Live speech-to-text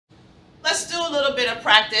a little bit of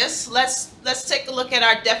practice. Let's take a look at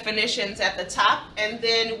our definitions at the top, and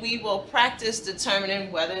then we will practice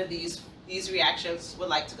determining whether these reactions would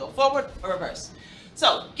like to go forward or reverse.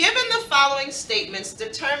 So, given the following statements,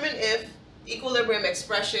 determine if equilibrium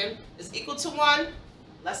expression is equal to 1,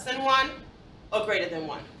 less than 1, or greater than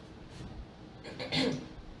 1.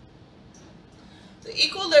 The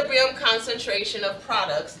equilibrium concentration of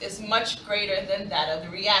products is much greater than that of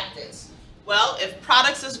the reactants. Well, if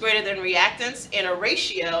products is greater than reactants in a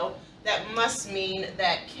ratio, that must mean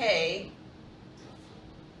that K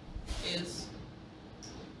is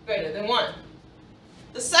greater than 1.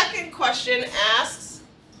 The second question asks,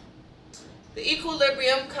 the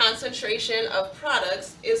equilibrium concentration of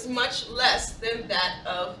products is much less than that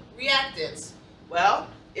of reactants. Well,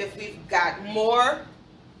 if we've got more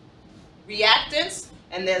reactants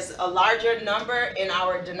and there's a larger number in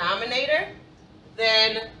our denominator,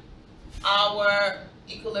 then our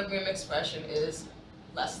equilibrium expression is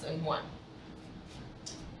less than 1.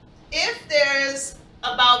 If there's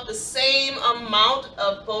about the same amount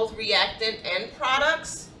of both reactant and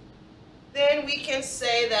products, then we can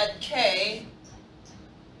say that K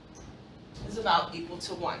is about equal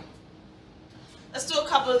to 1. Let's do a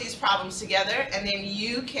couple of these problems together, and then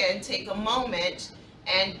you can take a moment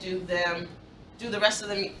and do the rest of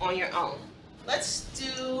them on your own. Let's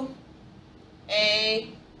do A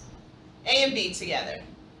and B together.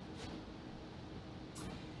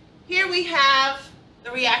 Here we have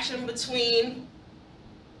the reaction between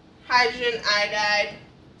hydrogen iodide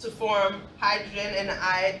to form hydrogen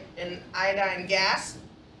and iodine gas.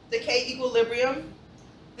 The K equilibrium,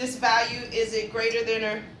 this value is it greater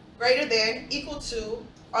than, equal to,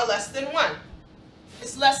 or less than 1.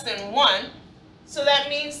 It's less than 1, so that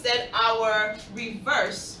means that our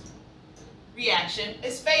reverse reaction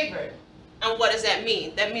is favored. And what does that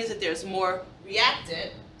mean? That means that there's more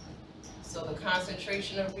reactant, so the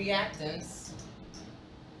concentration of reactants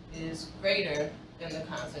is greater than the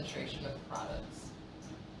concentration of products.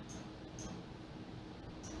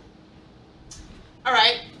 All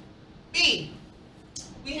right, B.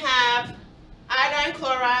 We have iodine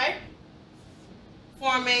chloride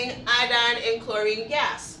forming iodine and chlorine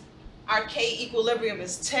gas. Our K equilibrium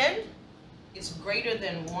is 10, it's greater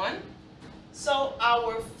than 1, so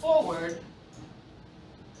our forward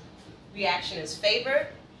reaction is favored,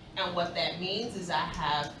 and what that means is I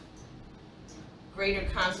have greater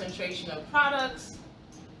concentration of products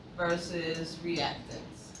versus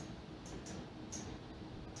reactants.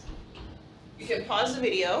 You can pause the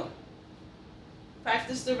video,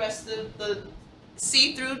 practice the rest of the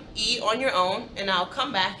C through E on your own, and I'll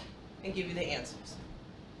come back and give you the answers.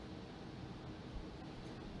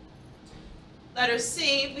 Letter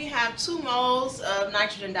C, we have 2 moles of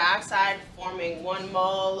nitrogen dioxide forming 1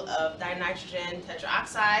 mole of dinitrogen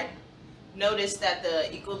tetroxide. Notice that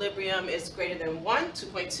the equilibrium is greater than 1,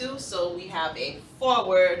 2.2, so we have a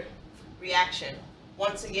forward reaction.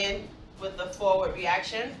 Once again, with the forward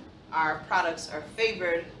reaction, our products are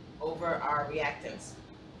favored over our reactants.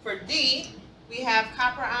 For D, we have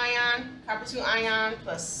copper ion, copper 2 ion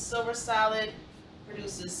plus silver solid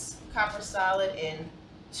produces copper solid in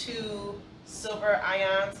 2 silver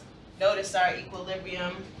ions. Notice our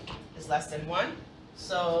equilibrium is less than 1,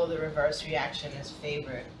 so the reverse reaction is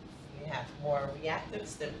favored. We have more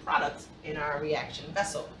reactants than products in our reaction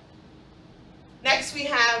vessel. Next we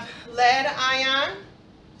have lead ion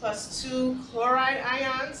plus 2 chloride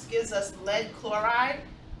ions gives us lead chloride.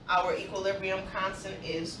 Our equilibrium constant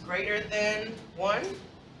is greater than 1.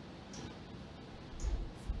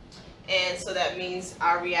 And so that means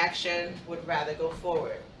our reaction would rather go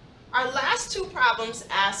forward. Our last 2 problems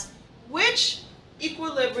ask which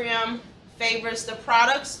equilibrium favors the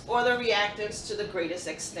products or the reactants to the greatest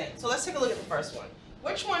extent. So let's take a look at the first one.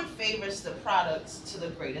 Which one favors the products to the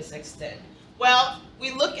greatest extent? Well,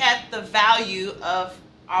 we look at the value of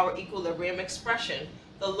our equilibrium expression.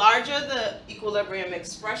 The larger the equilibrium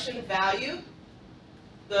expression value,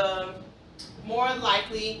 the more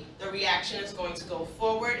likely the reaction is going to go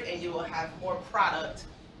forward and you will have more product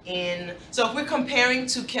in. So if we're comparing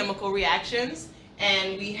 2 chemical reactions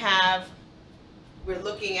and we're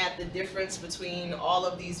looking at the difference between all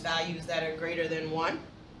of these values that are greater than 1,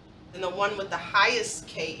 then the one with the highest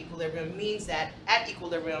K equilibrium means that at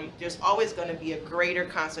equilibrium there's always going to be a greater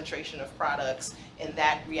concentration of products in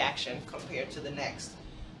that reaction compared to the next.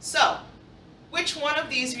 So which one of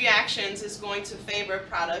these reactions is going to favor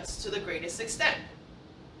products to the greatest extent?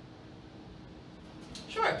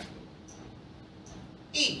 Sure.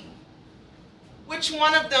 E. Which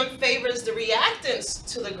one of them favors the reactants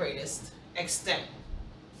to the greatest extent?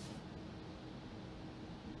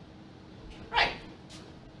 Right.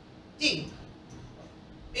 D.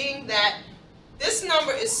 meaning that this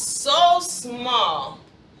number is so small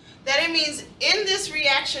that it means in this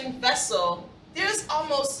reaction vessel, there's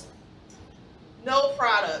almost no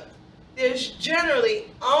product. There's generally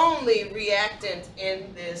only reactant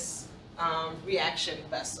in this reaction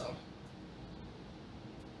vessel.